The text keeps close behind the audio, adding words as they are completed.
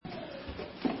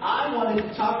I wanted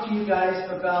to talk to you guys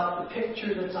about the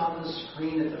picture that's on the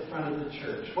screen at the front of the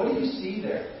church. What do you see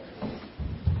there?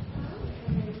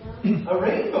 A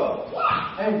rainbow.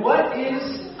 And what is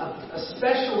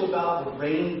special about the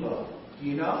rainbow? Do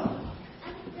you know?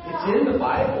 It's in the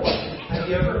Bible. Have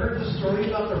you ever heard the story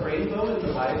about the rainbow in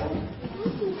the Bible?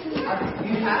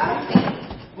 You have?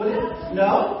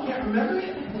 No? Can't remember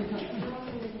it?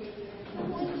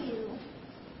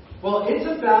 Well, it's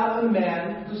about a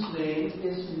man whose name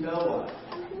is Noah.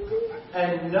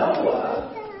 And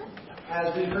Noah,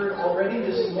 as we heard already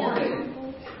this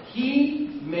morning,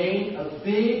 he made a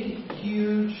big,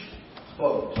 huge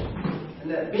boat.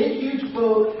 And that big, huge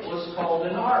boat was called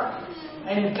an ark.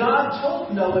 And God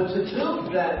told Noah to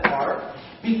build that ark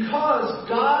because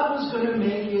God was going to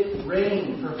make it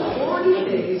rain for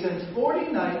 40 days and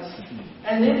 40 nights,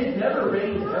 and then it never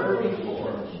rained ever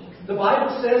before. The Bible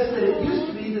says that it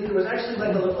used to be that there was actually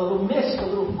like a little mist, a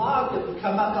little fog that would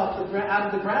come up out of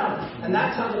the ground, and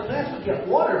that's how the plants would get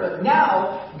water. But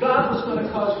now, God was going to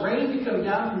cause rain to come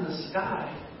down from the sky.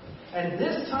 And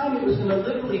this time it was going to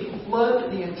literally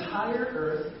flood the entire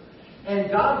earth.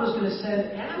 And God was going to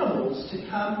send animals to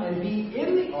come and be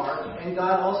in the ark. And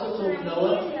God also told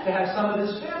Noah to have some of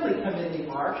his family come in the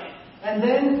ark. And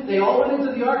then they all went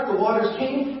into the ark, the waters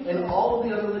came, and all of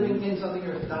the other living things on the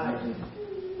earth died.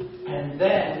 And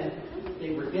then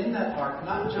they were in that ark,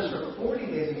 not just for 40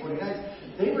 days and 40 nights,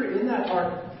 they were in that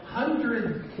ark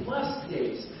 100 plus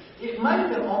days. It might have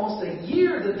been almost a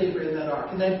year that they were in that ark.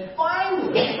 And then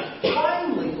finally,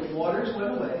 the waters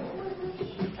went away.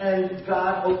 And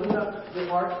God opened up the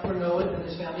ark for Noah and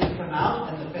his family to come out,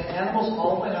 and the animals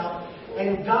all went out.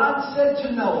 And God said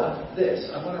to Noah this.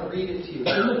 I want to read it to you.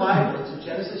 It's in the Bible. It's in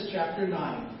Genesis chapter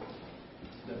 9.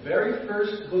 The very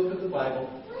first book of the Bible.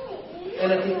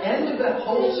 And at the end of that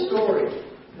whole story,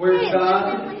 where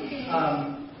God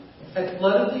had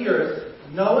flooded the earth,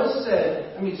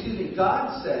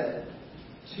 God said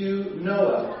to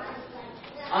Noah,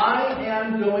 I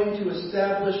am going to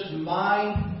establish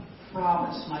my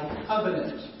promise, my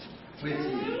covenant with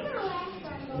you.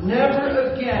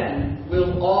 Never again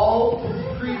will all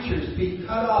creatures be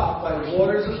cut off by the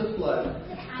waters of the flood.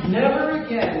 Never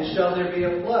again shall there be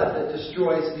a flood that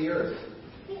destroys the earth.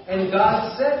 And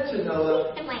God said to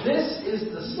Noah, this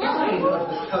is the sign of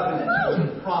the covenant,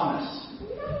 of the promise,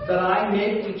 that I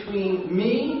make between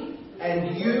me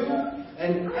and you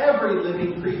and every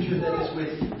living creature that is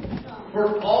with you,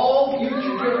 for all future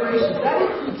generations. That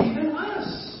includes even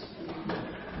us.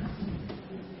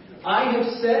 I have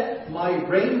set my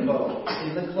rainbow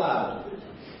in the cloud,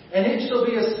 and it shall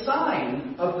be a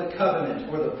sign of the covenant,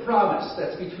 or the promise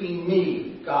that's between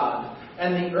me, God,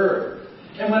 and the earth.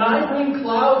 And when I bring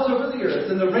clouds over the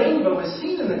earth, and the rainbow is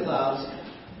seen in the clouds,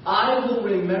 I will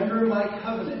remember my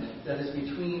covenant that is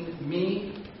between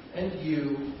me and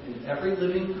you and every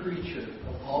living creature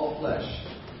of all flesh.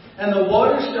 And the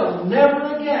waters shall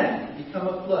never again become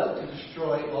a flood to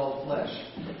destroy all flesh.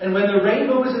 And when the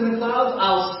rainbow is in the clouds,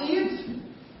 I'll see it,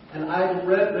 and I will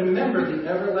remember the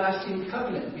everlasting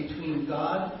covenant between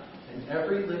God and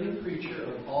every living creature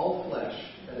of all flesh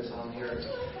that is on the earth.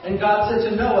 And God said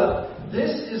to Noah,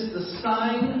 this is the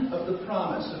sign of the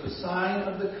promise, or the sign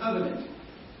of the covenant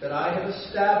that I have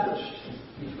established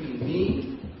between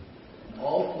me and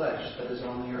all flesh that is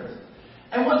on the earth.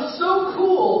 And what's so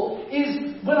cool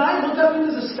is when I look up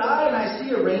into the sky and I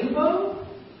see a rainbow,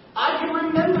 I can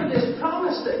remember this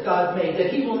promise that God made,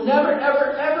 that He will never,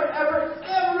 ever, ever, ever,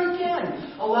 ever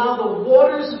again allow the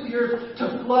waters of the earth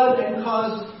to flood and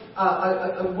cause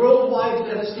a worldwide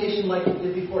devastation like it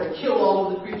did before, and kill all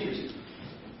of the creatures.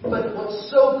 But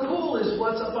what's so cool is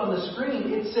what's up on the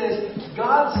screen. It says,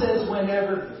 God says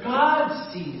whenever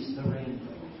God sees the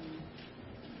rainbow,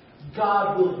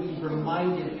 God will be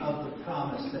reminded of the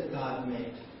promise that God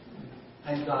made.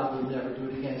 And God will never do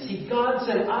it again. See, God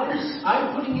said,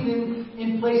 I'm putting it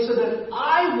in place so that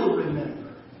I will remember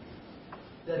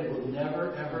that it will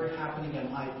never, ever happen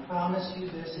again. I promise you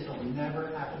this, it will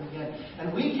never happen again.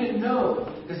 And we can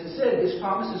know, because it said this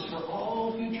promise is for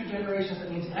all future generations. That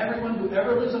means everyone who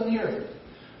ever lives on the earth.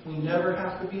 We never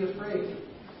have to be afraid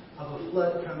of a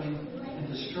flood coming and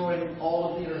destroying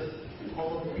all of the earth,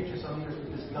 all of the creatures on the earth,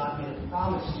 because God made a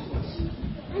promise to us.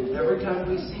 And every time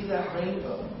we see that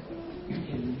rainbow, you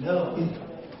can know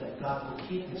that God will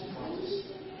keep His promise.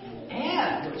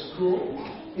 And what's cool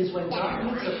is when God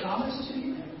makes a promise to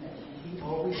you, He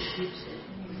always keeps it.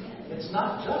 It's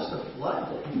not just a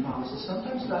flood that He promises.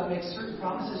 Sometimes God makes certain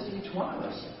promises to each one of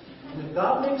us. And if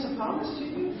God makes a promise to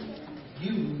you,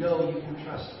 you know you can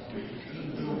trust Him.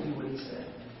 He will do what He said.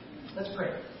 Let's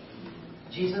pray.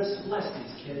 Jesus, bless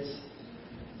these kids.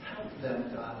 Help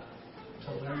them, God.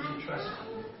 to learn to trust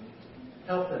you.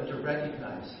 Help them to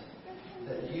recognize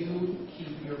that you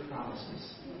keep your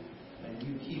promises and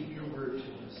you keep your word to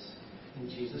us. In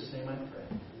Jesus' name I pray.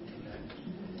 Amen.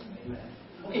 Amen.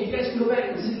 Okay, you guys can go back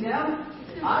and sit down.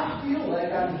 I feel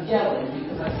like I'm yelling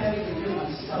because I'm having to hear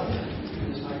myself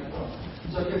through this microphone.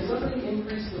 So can somebody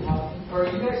increase the volume? Or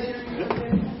are you guys hearing me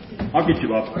okay? I'll get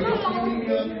you up. Are you hearing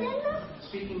me okay?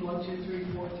 Speaking 1, 2,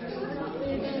 3, 4, testing.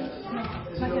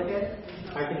 Is it okay?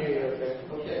 I can hear you okay.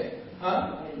 Okay.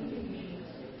 Huh?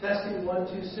 Testing 1,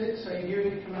 2, 6. Are you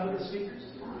hearing me come out of the speakers?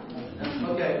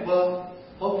 Okay. Well,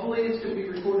 hopefully it's going to be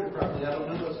recorded properly. I don't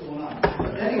know what's going on.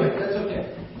 But anyway, that's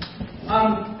okay.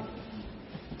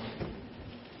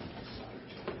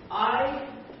 I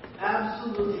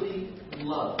absolutely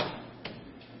love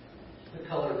the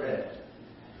color red.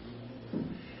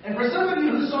 And for some of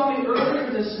you who saw me earlier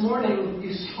this morning,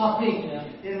 you saw me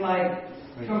in my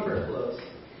comfort clothes.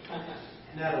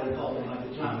 Natalie called them my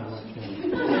pajamas.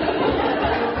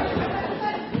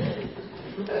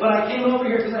 But I came over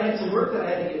here because I had some work that I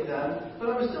had to get done, but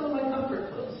I was still in my comfort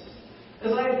clothes.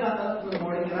 As I had gotten up in the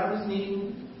morning and I was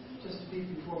needing just to be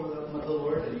before the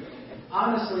Lord. And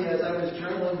honestly, as I was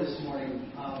journaling this morning,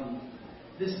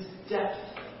 this depth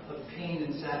of pain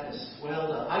and sadness swelled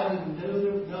up. I didn't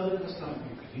know that it was coming.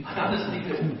 I honestly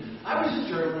didn't. I was just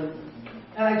journaling,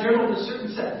 and I journaled a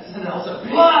certain sentence, and all of a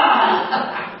sudden,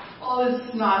 all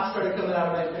this snot started coming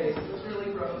out of my face. It was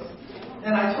really gross.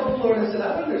 And I told the Lord, I said,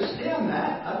 I don't understand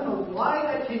that. I don't know why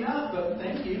that came out, but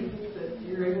thank you that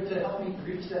you're able to help me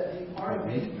reach that deep part of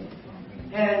me.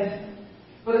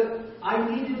 But I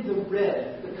needed the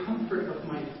red, the comfort of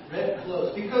my red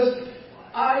clothes, because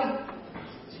I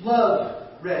love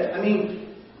red. I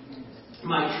mean,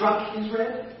 my truck is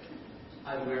red.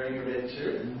 I'm wearing a red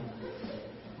shirt.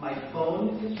 My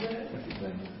phone is red.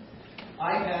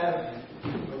 I have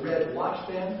a red watch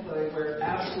band that I wear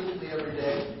absolutely every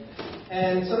day.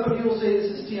 And some of you will say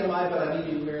this is TMI, but I'm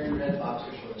even wearing red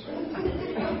boxer shorts right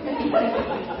now.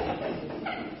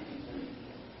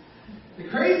 The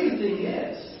crazy thing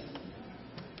is,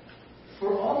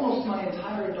 for almost my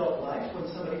entire adult life, when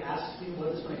somebody asks me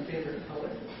what is my favorite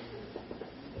color,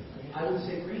 I would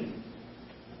say green.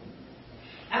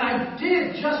 And I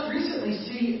did just recently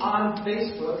see on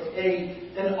Facebook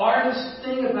an artist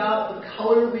thing about the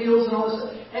color wheels and all this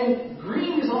stuff. And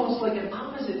green is almost like an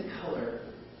opposite color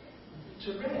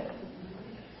to red.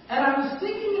 And I was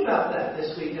thinking about that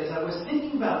this week as I was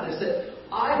thinking about this, that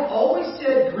I've always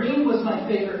said green was my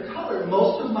favorite color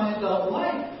most of my adult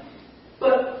life.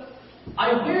 But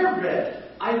I wear red.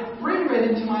 I bring red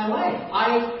into my life.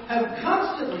 I have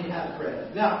constantly had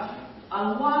red. Now,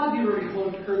 a lot of you already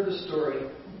heard the story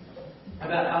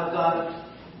about how God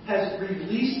has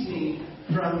released me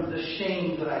from the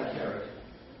shame that I carried.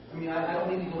 I mean, I don't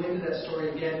need to go into that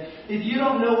story again. If you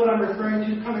don't know what I'm referring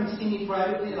to, come and see me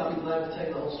privately, and I'll be glad to tell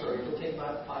you the whole story. It'll take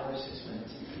about 5 or 6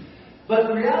 minutes. But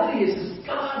the reality is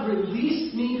God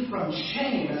released me from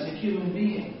shame as a human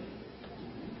being.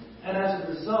 And as a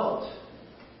result,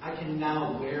 I can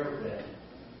now wear red.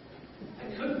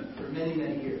 I couldn't for many,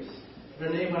 many years.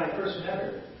 Renee, when I first met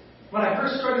her, when I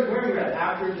first started wearing red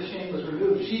after the shame was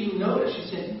removed, she noticed. She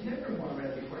said, "You've never worn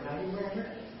red before. Now you're wearing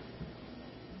red."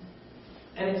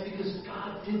 And it's because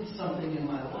God did something in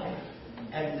my life.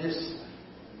 And this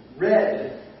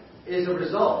red is a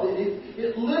result.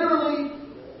 It literally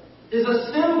is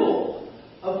a symbol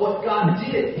of what God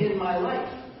did in my life.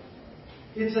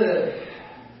 It's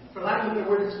for lack of a better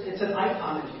word, it's an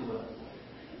icon, if you will.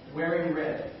 Wearing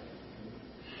red.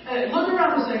 And look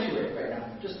around the sanctuary right now.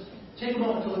 Just take a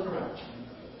moment to look around.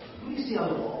 What do you see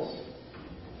on the walls?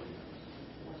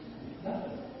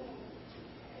 Nothing.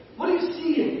 What do you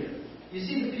see in here? You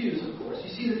see the pews, of course. You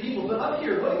see the people. But up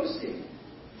here, what do you see?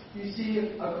 You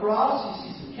see a cross.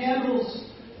 You see some candles.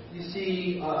 You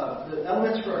see the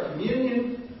elements for our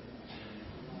communion.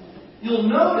 You'll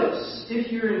notice,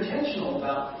 if you're intentional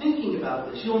about thinking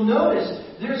about this, you'll notice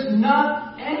there's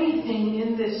not anything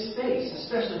in this space,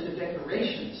 especially the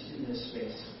decorations in this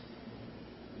space,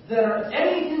 that are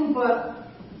anything but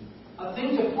a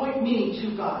thing to point me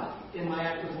to God in my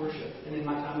act of worship and in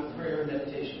my time of prayer and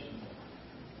meditation.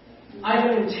 I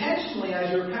have intentionally,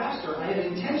 as your pastor, I have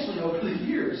intentionally over the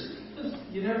years, because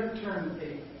you never turn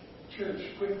a church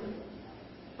quickly,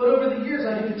 but over the years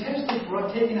I have intentionally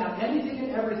taken out anything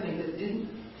and everything that didn't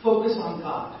focus on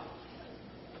God.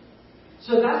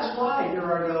 So that's why there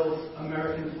are no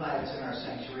American flags in our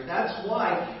sanctuary. That's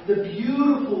why the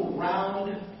beautiful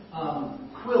round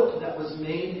quilt that was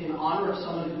made in honor of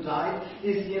someone who died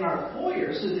is in our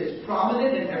foyer so that it's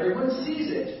prominent and everyone sees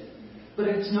it. But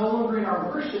it's no longer in our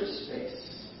worship space.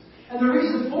 And the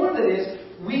reason for that is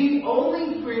we only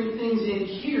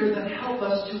help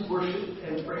us to worship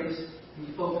and praise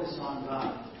and focus on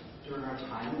God during our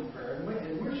time of prayer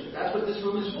and worship. That's what this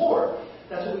room is for.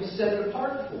 That's what we set it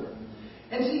apart for.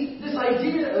 And see, this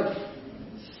idea of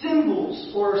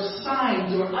symbols or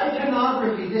signs or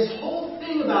iconography, this whole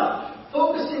thing about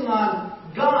focusing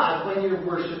on God when you're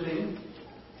worshiping,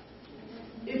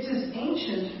 it's as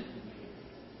ancient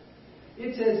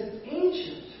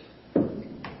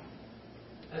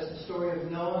as the story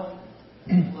of Noah,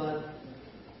 the flood,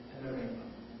 and the rainbow.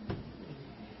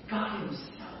 God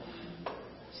Himself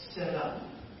set up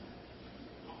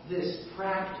this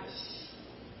practice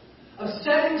of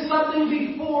setting something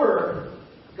before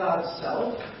God's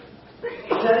self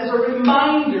that is a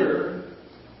reminder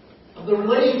of the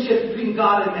relationship between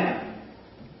God and man.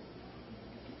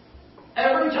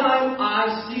 Every time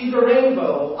I see the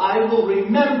rainbow, I will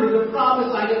remember the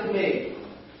promise I have made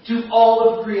to all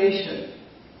of creation.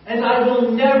 And I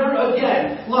will never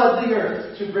again flood the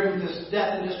earth to bring this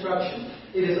death and destruction.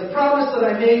 It is a promise that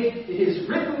I made. It is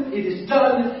written. It is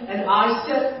done. And I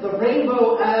set the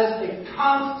rainbow as a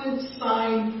constant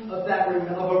sign of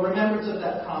a remembrance of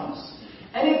that promise.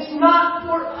 And it's not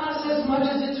for us as much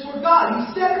as it's for God.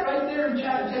 He said it right there in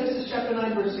Genesis chapter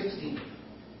 9, verse 16.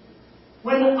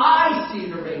 When I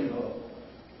see the rainbow,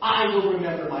 I will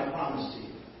remember my promise to you.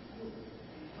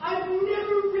 I've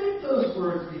never read those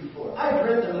words before. I've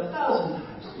read them 1,000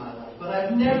 times in my life, but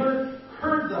I've never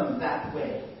heard them that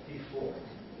way before.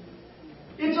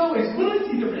 It's always, when I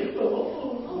see the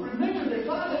rainbow, I'll remember that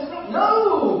God has promised.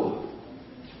 No!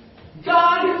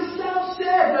 God Himself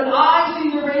said, when I see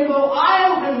the rainbow,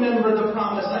 I'll remember the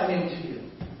promise I made to you.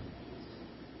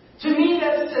 To me,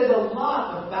 that says a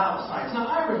lot about science. Now,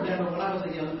 I remember when I was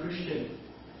a young Christian,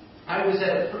 I was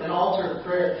at an altar of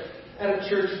prayer at a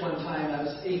church one time. I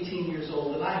was 18 years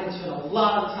old, and I had spent a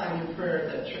lot of time in prayer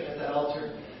at that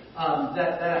altar,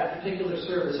 that particular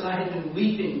service. And I had been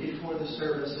weeping before the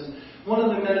service. And one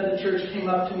of the men of the church came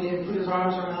up to me and put his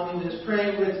arms around me and was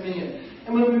praying with me.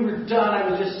 And when we were done, I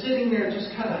was just sitting there,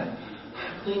 just kind of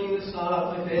cleaning the snot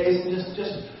off my face and just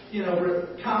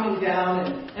calming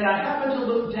down. And I happened to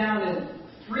look down, and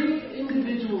 3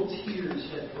 individual tears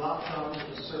had dropped onto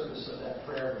the surface of that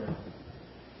prayer room.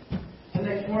 And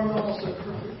they formed almost a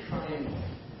perfect triangle.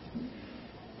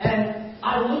 And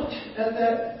I looked at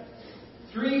that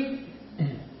 3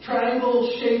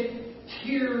 triangle-shaped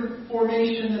tear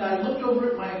formation, and I looked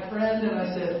over at my friend and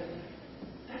I said,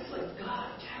 that's like God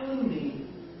telling me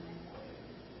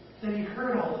that He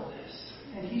heard all of this.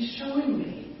 And He's showing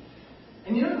me.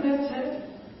 And you know what the man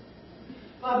said?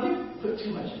 Bob, you put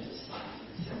too much into signs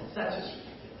and symbols. That's just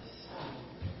ridiculous.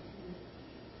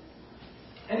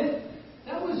 And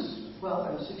I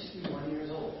was 61 years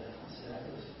old then. So that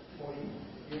was 40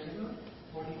 years ago?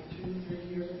 42,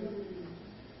 3 years ago?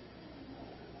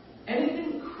 And it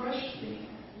didn't crush me,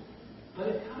 but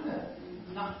it kind of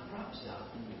knocked the props out.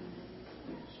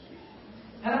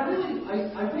 And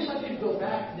I wish I could go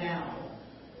back now.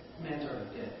 The man's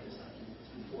already dead, because it's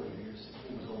been 40 years.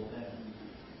 He was old then.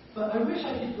 But I wish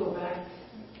I could go back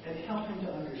and help him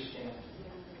to understand.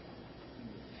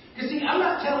 Because see, I'm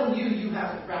not telling you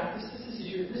have to practice this.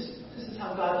 This is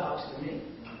how God talks to me.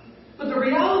 But the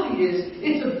reality is,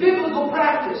 it's a biblical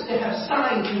practice to have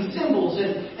signs and symbols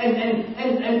and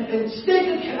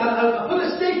put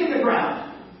a stake in the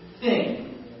ground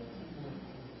thing.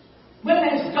 When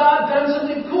has God done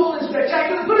something cool and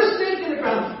spectacular? Put a stake in the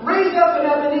ground. Raise up an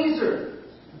Ebenezer.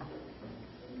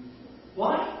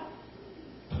 Why?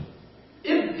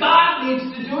 If God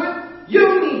needs to do it,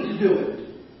 you need to do it.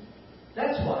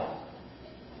 That's why.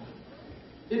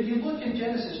 If you look in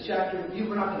Genesis chapter,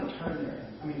 we're not going to turn there.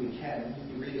 I mean, we can.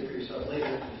 You can read it for yourself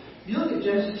later. If you look at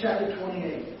Genesis chapter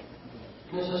 28,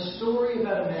 there's a story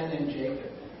about a man named Jacob.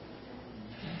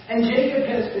 And Jacob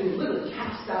has been literally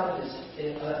cast out of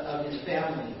his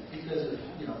family because of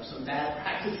some bad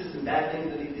practices and bad things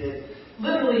that he did.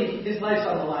 Literally, his life's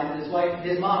on the line. And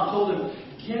his mom told him,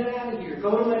 get out of here.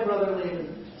 Go to my brother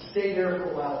Laban. Stay there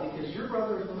for a while because your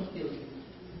brother is going to kill you.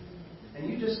 And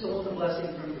you just stole the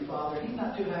blessing from your father. He's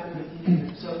not too happy with you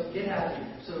either. So get out of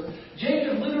here. So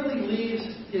Jacob literally leaves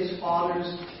his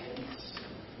father's tents.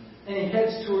 And he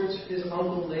heads towards his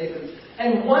uncle Laban.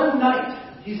 And one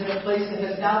night, he's in a place that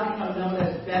has now become known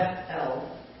as Bethel.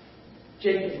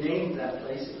 Jacob named that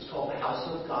place. It was called the House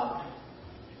of God.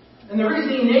 And the reason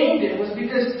he named it was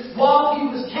because while he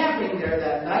was camping there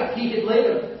that night, he had laid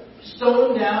a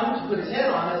stone down to put his head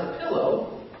on as a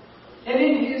pillow. And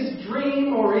in his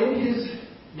dream, or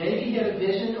maybe he had a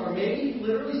vision, or maybe he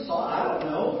literally saw, I don't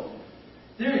know.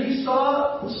 He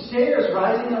saw stairs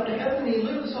rising up to heaven, and he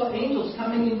literally saw angels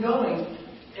coming and going.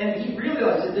 And he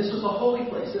realized that this was a holy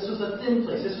place. This was a thin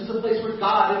place. This was a place where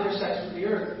God intersects with the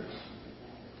earth.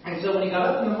 And so when he got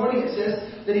up in the morning, it says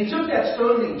that he took that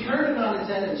stone and he turned it on its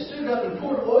end and stood up and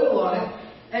poured oil on it.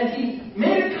 And he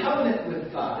made a covenant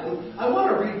with God. And I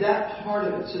want to read that part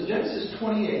of it. So Genesis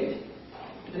 28,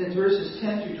 and it's verses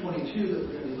 10 through 22 that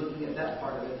we're going to be looking at that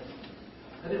part of it.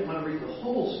 I didn't want to read the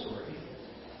whole story.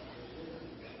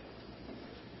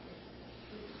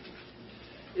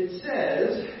 It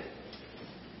says,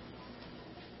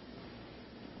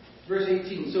 verse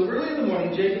 18, so early in the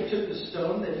morning, Jacob took the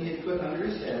stone that he had put under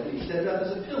his head, and he set it up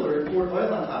as a pillar and poured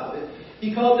oil on top of it.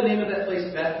 He called the name of that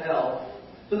place Bethel,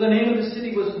 but the name of the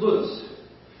city was Luz,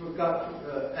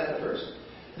 at the first.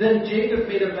 Then Jacob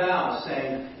made a vow,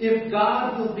 saying, if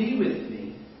God will be with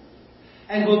me,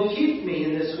 and will keep me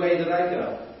in this way that I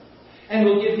go, and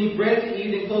will give me bread to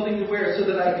eat and clothing to wear, so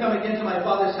that I come again to my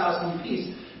father's house in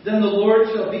peace, then the Lord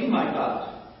shall be my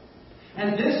God.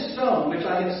 And this stone, which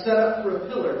I have set up for a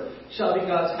pillar, shall be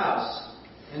God's house.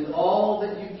 And all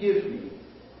that you give me,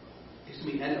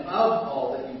 and of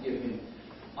all that you give me,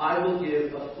 I will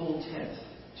give a full tenth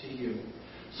to you.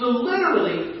 So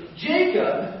literally,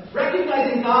 Jacob,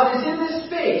 recognizing God is in this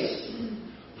space,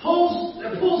 pulls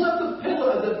up the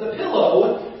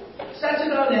pillow, sets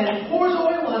it on end, pours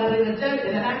oil on it in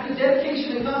an act of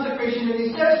dedication and consecration, and he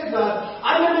says to God,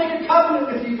 I'm going to make a covenant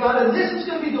with you, God, and this is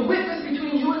going to be the witness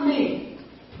between you and me.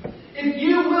 If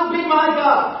you will be my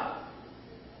God,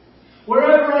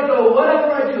 wherever I go,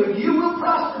 whatever I do, if you will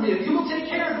prosper me, if you will take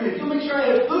care of me, if you'll make sure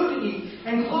I have food to eat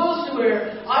and clothes to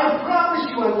wear, I promise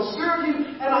you I will serve you,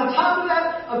 and on top of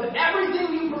that, of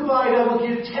everything you provide, I will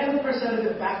give 10% of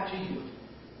it back to you.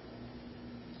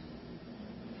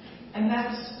 And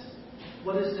that's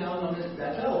what is now known as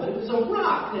Bethel. But it was a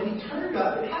rock that he turned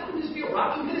up. It happened to be a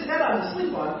rock he put his head on to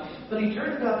sleep on, but he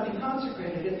turned it up and he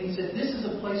consecrated it, and he said, this is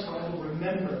a place where I will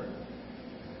remember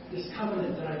this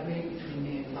covenant that I've made between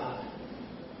me and God.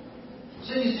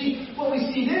 So you see, what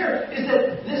we see there is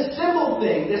that this symbol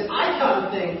thing, this icon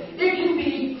thing, it can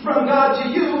be from God to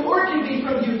you, or it can be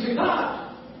from you to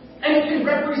God. And it can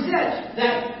represent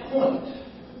that point,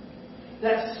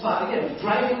 that spot. Again,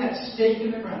 driving that stake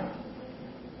in the ground.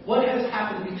 What has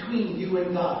happened between you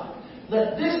and God?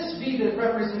 Let this be the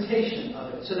representation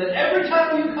of it, so that every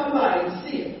time you come by and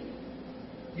see it,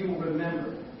 you will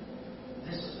remember,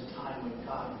 this is the time when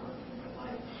God worked in my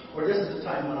life, or this is the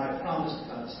time when I promised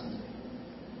God something.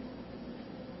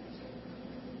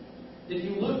 If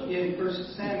you look in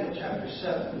 1 Samuel chapter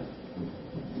 7,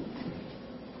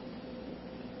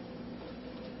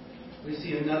 we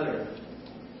see another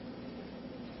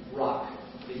rock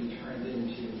being turned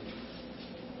into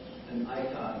an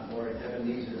icon or an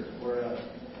Ebenezer or a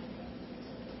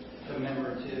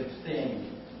commemorative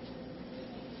thing.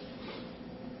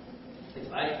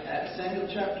 It's at Samuel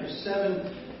chapter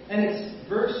 7, and it's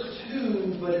verse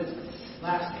 2, but it's the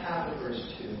last half of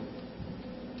verse 2.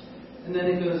 And then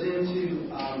it goes into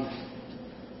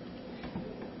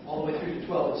all the way through to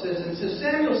 12. It says, and so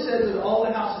Samuel said to all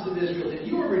the houses of Israel, if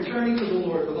you are returning to the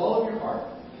Lord with all of your heart,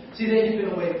 see, they had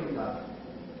been away from God.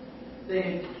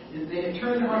 They had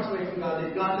turned their hearts away from God.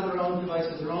 They'd gone to their own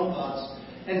devices, their own thoughts.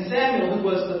 And Samuel, who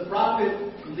was the prophet,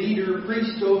 leader,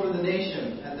 priest over the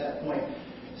nation at that point,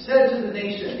 said to the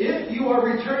nation, if you are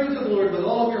returning to the Lord with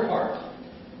all of your heart,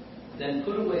 then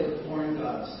put away the foreign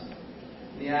gods,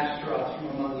 the Ashtaroth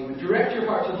from among you, and direct your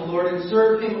heart to the Lord and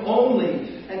serve Him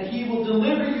only, and He will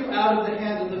deliver you out of the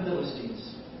hand of the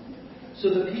Philistines. So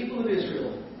the people of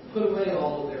Israel put away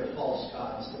all of their false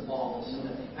gods, the Baals and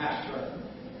the Ashtaroth,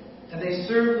 and they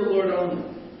served the Lord only.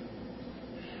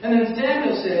 And then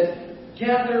Samuel said,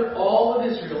 gather all of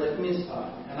Israel at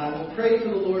Mizpah, and I will pray to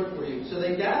the Lord for you. So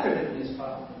they gathered at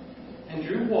Mizpah, and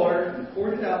drew water, and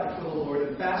poured it out before the Lord,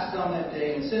 and fasted on that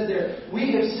day, and said there,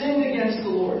 we have sinned against the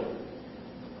Lord.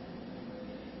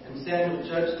 And Samuel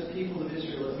judged the people of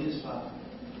Israel at Mizpah.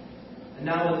 And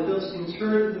now when the Philistines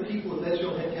heard that the people of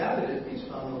Israel had gathered at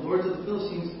Mizpah, the lords of the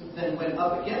Philistines then went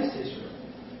up against Israel.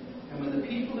 And when the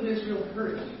people of Israel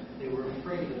heard it, they were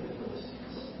afraid of the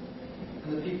Philistines.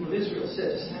 And the people of Israel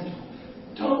said to Samuel,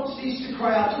 don't cease to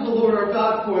cry out to the Lord our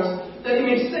God for us, that He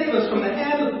may save us from the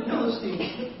hand of the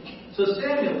Philistines. So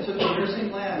Samuel took a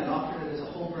nursing lamb and offered it as a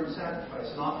whole burnt sacrifice,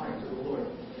 an offering to the Lord.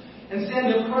 And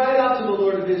Samuel cried out to the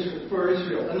Lord of Israel for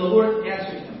Israel, and the Lord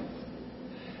answered him.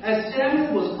 As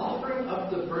Samuel was offering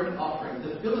up the burnt offering,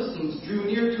 the Philistines drew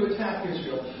near to attack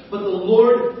Israel. But the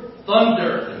Lord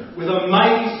thundered with a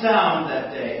mighty sound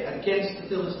that day against the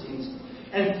Philistines,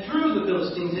 and threw the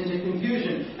Philistines into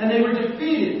confusion, and they were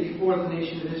defeated before the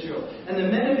nation of Israel. And the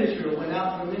men of Israel went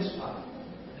out from Mizpah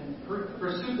and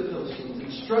pursued the Philistines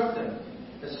and struck them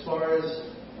as far as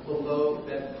below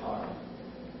Beth-Car.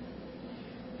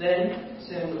 Then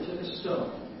Samuel took a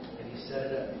stone, and he set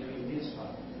it up between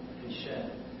Mizpah and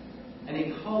Shen. And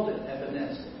he called it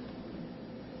Ebenezer.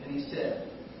 And he said,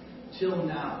 "Till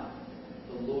now,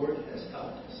 the Lord has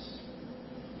helped us."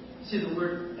 See, the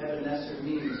word Ebenezer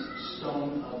means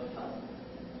stone of help.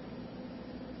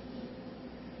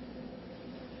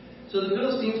 So the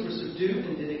Philistines were subdued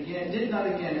and did not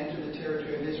again enter the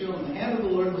territory of Israel. And the hand of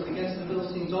the Lord was against the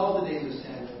Philistines all the days of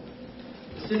Samuel.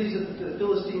 The cities that the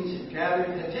Philistines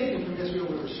had taken from Israel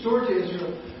were restored to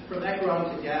Israel from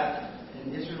Ekron to Gath.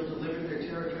 And Israel delivered their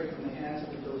territory from the hands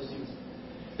of the Philistines.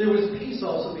 There was peace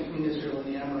also between Israel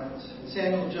and the Amorites. And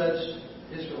Samuel judged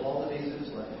Israel all the days of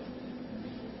his life. And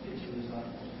continues on.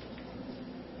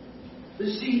 But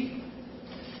see,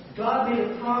 God made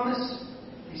a promise.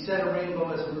 He set a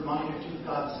rainbow as a reminder to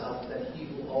God's self that He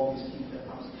will always keep that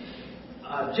promise.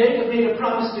 Jacob made a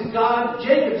promise to God.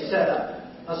 Jacob set up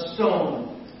a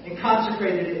stone and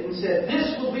consecrated it and said,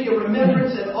 "This will be a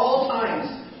remembrance at all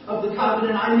times of the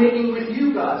covenant I'm making with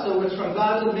you, God." So it's from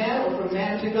God to man or from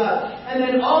man to God. And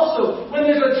then also, when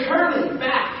there's a turning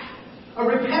back, a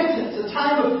repentance, a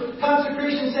time of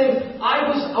consecration saying, "I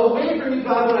was away from you,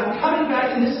 God, but I'm coming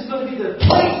back, and this is going to be the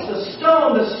place, the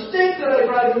stone, the stake that I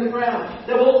drive in the ground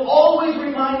that will always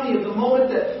remind me of the moment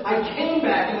that I came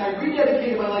back and I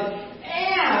rededicated my life."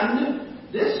 And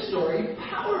this story,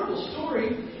 powerful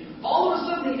story, all of a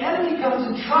sudden the enemy comes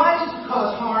and tries to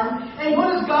cause harm. And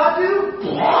what does God do?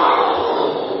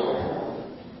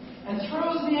 And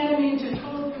throws the enemy into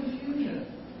total confusion.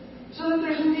 So that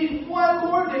there's indeed one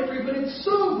more victory, but it's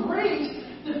so great,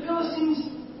 the Philistines,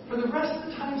 for the rest of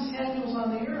the time Samuel's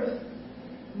on the earth,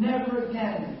 never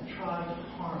again tried to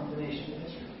harm the nation of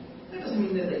Israel. That doesn't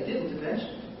mean that they didn't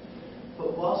eventually.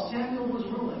 But while Samuel was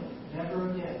ruling, never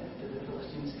again did the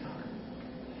Philistines conquer.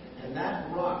 And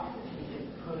that rock that he had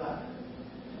put up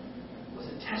was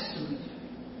a testament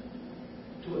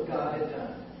to what God had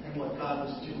done and what God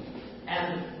was doing,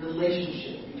 and the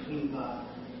relationship between God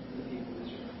and the people of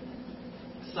Israel.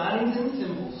 Signs and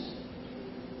symbols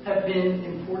have been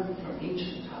important from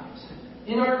ancient times.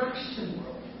 In our Christian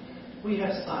world, we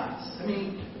have signs. I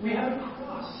mean, we have a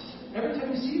cross. Every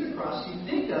time you see the cross, you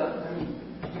think of,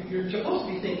 you're supposed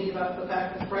to be thinking about the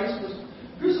fact that Christ was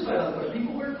crucified on the cross.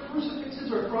 People wear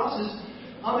crucifixes or crosses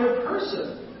on their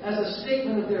person as a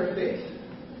statement of their faith.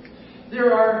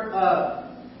 There are,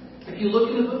 if you look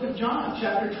in the book of John,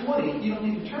 chapter 20, you don't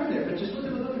need to turn there, but just look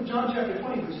at the book of John, chapter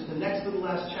 20, which is the next to the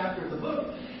last chapter of the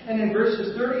book. And in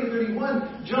verses 30 and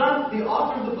 31, John, the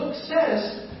author of the book,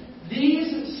 says,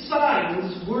 "These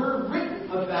signs were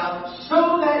written about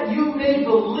so that you may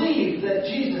believe that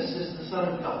Jesus is the Son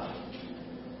of God."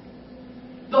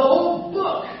 The whole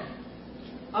book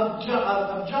of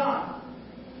John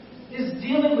is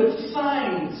dealing with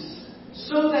signs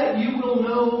so that you will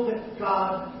know that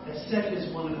God has sent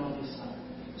His one and only Son,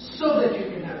 so that you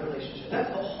can have a relationship. That's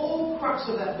the whole crux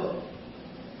of that book.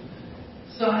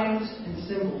 Signs and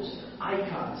symbols,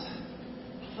 icons,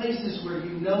 places where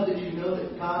you know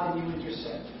that God and you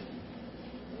intersect.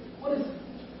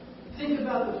 Think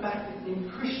about the fact that in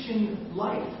Christian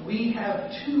life we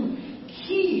have two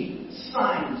key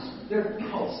signs. They're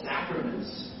called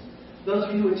sacraments. Those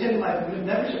of you who attended my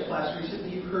membership class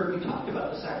recently, you've heard me talk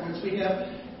about the sacraments. We have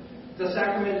the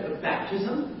sacrament of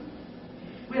baptism.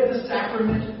 We have the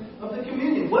sacrament of the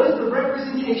communion. What is the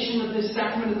representation of this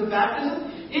sacrament of the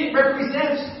baptism? It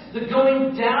represents the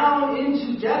going down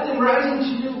into death and rising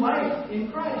to new life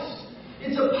in Christ.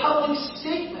 It's a public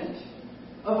statement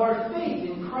of our faith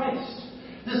in Christ.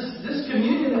 This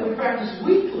communion that we practice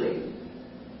weekly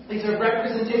is a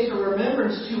representation or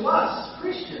remembrance to us,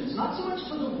 Christians, not so much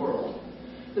to the world.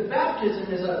 The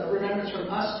baptism is a remembrance from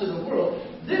us to the world.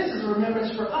 This is a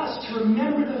remembrance for us to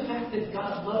remember the fact that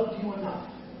God loved you enough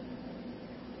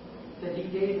that He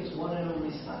gave His one and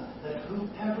only Son, that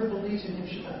whoever believes in Him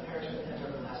should not perish but have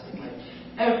everlasting life.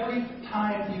 Every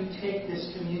time you take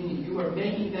this communion, you are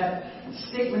making that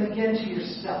statement again to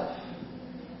yourself.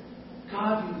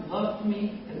 God, you loved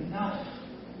me enough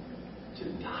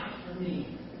to die for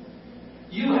me.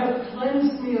 You have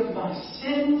cleansed me of my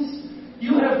sins.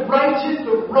 You have righted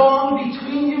the wrong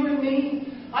between you and me.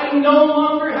 I no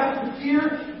longer have to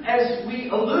fear, as we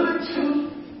alluded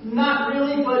to, not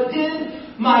really, but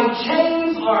did. My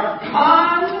chains are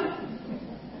gone.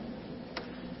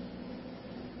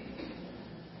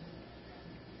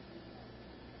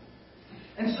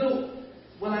 And so,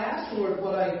 when I asked the Lord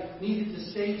what I needed to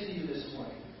say to you this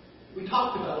morning, we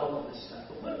talked about all of this stuff,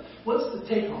 but what's the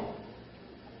take-home?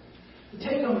 The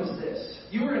take-home is this.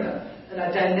 You are in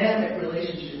a dynamic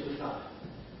relationship with God.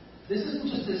 This isn't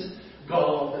just this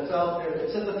gull that's out there that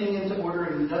sets a thing into order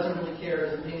and doesn't really care,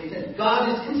 doesn't pay any attention. God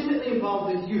is intimately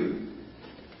involved with you.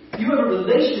 You have a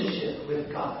relationship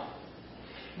with God.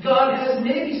 God has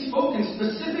maybe spoken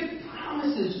specific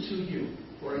promises to you.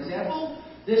 For example,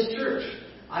 this church.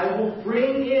 I will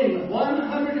bring in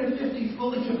 150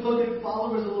 fully devoted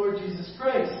followers of the Lord Jesus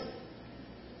Christ.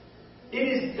 It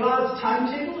is God's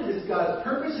timetable. It is God's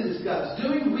purpose. It is God's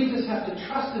doing. We just have to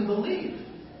trust and believe.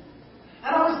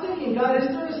 And I was thinking, God, is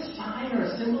there a sign or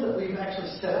a symbol that we've actually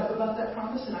set up about that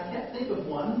promise? And I can't think of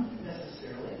one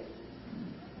necessarily.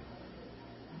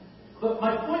 But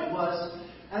my point was,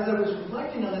 as I was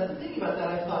reflecting on that and thinking about that,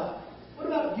 I thought, what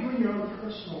about you in your own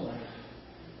personal life?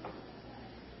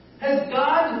 Has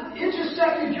God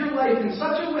intersected your life in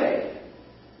such a way,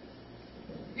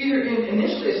 either in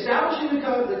initially establishing the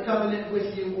covenant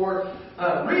with you or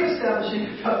reestablishing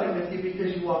the covenant with you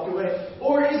because you walked away?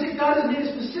 Or is it God has made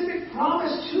a specific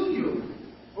promise to you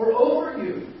or over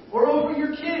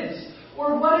your kids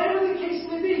or whatever the case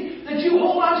may be that you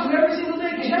hold on to every single day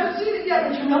because you haven't seen it yet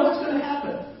but you know it's going to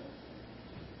happen?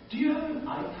 Do you have an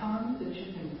icon that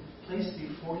you can place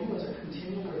before you as a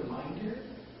continual reminder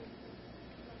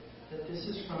that this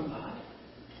is from God?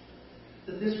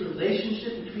 That this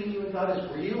relationship between you and God is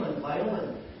real and vital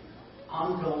and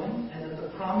ongoing, and that the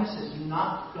promise is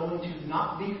not going to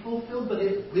not be fulfilled, but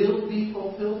it will be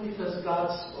fulfilled because God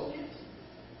spoke it?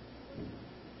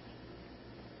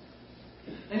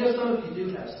 I know some of you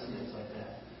do have some things like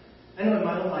that. I know in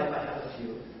my own life I have a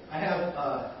few. I have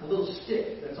a little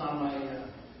stick that's on my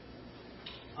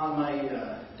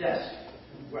desk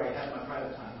where I have my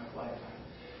private time, my quiet time.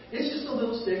 It's just a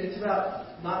little stick. It's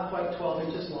about not quite 12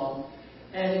 inches long.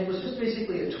 And it was just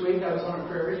basically a twig. I was on a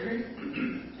prayer retreat.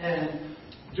 And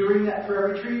during that prayer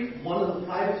retreat, one of the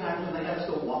private times when I had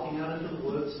to go walking out into the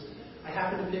woods, I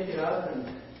happened to pick it up. And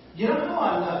you know how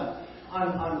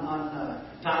on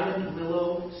diamond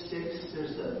willow sticks,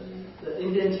 there's the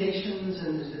indentations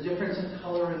and there's the difference in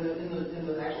color in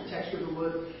the actual texture of the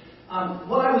wood.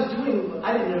 What I was doing,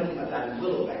 I didn't know anything about diamond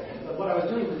willow back then, but what I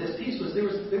was doing with this piece was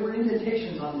there were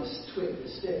indentations on this twig,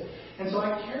 this stick. And so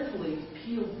I carefully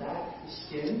peeled back the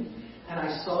skin, and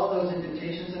I saw those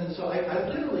indentations, and so I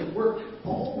literally worked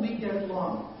all weekend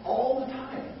long, all the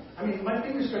time. I mean, my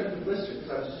fingers started to blister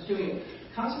because I was just doing it,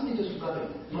 constantly just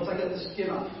rubbing, once I got the skin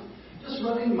off. Just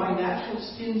rubbing my natural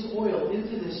skin's oil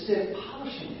into this stick,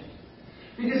 polishing it.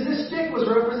 Because this stick was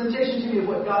a representation to me of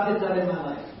what God had done in my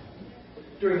life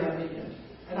during that weekend.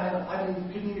 And I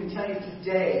couldn't even tell you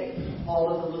today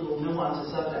all of the little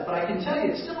nuances of that. But I can tell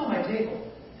you it's still on my table.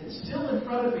 It's still in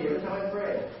front of me every time I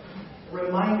pray. A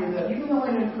reminder that even though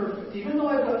I'm imperfect, even though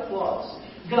I've got flaws,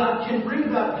 God can bring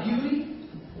about beauty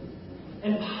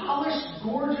and polished,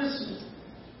 gorgeous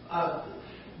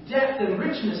depth and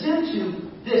richness into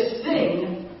this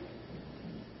thing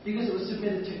because it was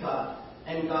submitted to God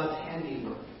and God's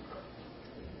handiwork.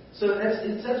 So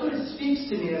that's what it speaks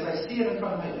to me as I see it in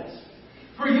front of my desk.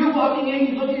 For you walking in,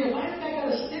 you look at it, why has that guy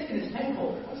got a stick in his pen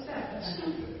holder? What's that? That's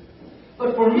stupid.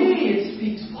 But for me, it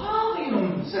speaks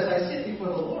volumes as I sit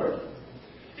before the Lord.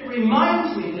 It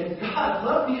reminds me that God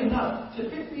loved me enough to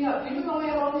pick me up, even though I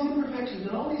had all these imperfections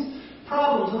and all these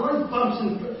problems and all these bumps,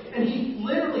 and He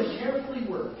literally carefully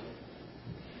worked.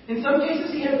 In some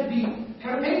cases, He had to be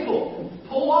kind of painful,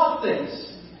 pull off things.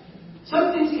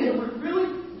 Some things He had to work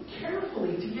really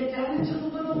carefully to get down into the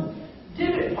little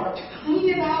divot part, to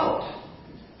clean it out.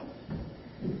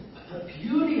 But the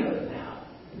beauty of it now,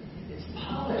 it's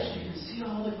polished. You can see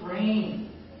all the grain.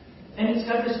 And it's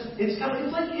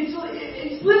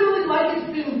literally like it's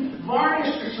been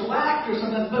varnished or shellacked or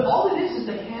something, but all it is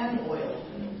the hand oil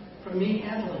from me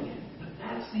handling it. But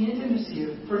that's the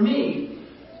intimacy for me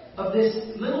of this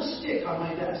little stick on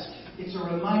my desk. It's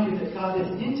a reminder that God is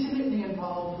intimately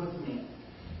involved with me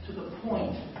to the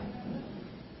point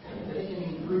that He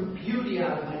can bring beauty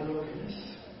out of my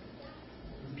brokenness,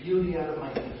 beauty out of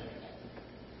my defect.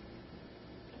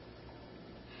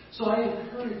 So I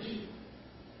encourage you,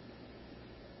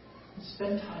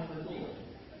 spend time with the Lord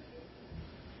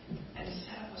and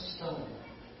set up a stone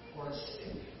or a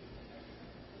stick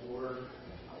or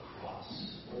a cross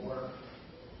or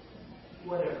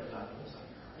whatever God puts on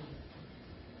your heart.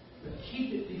 But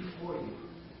keep it before you.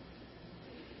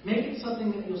 Make it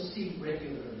something that you'll see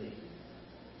regularly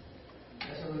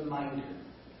as a reminder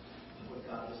of what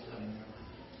God has done in your life.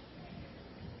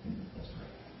 Let's pray.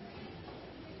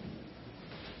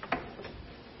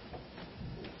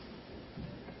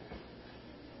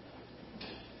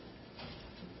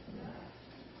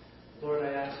 Lord,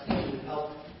 I ask you to help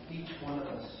each one of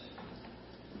us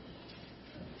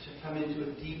to come into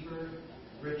a deeper,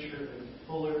 richer, and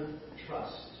fuller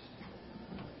trust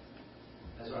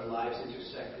as our lives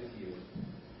intersect with you.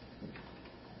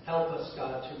 Help us,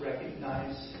 God, to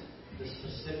recognize the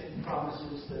specific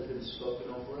promises that have been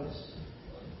spoken over us.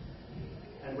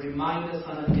 And remind us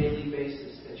on a daily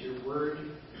basis that your word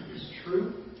is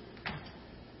true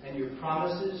and your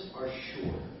promises are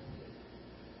sure.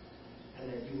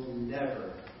 And that you will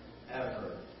never,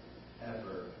 ever,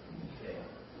 ever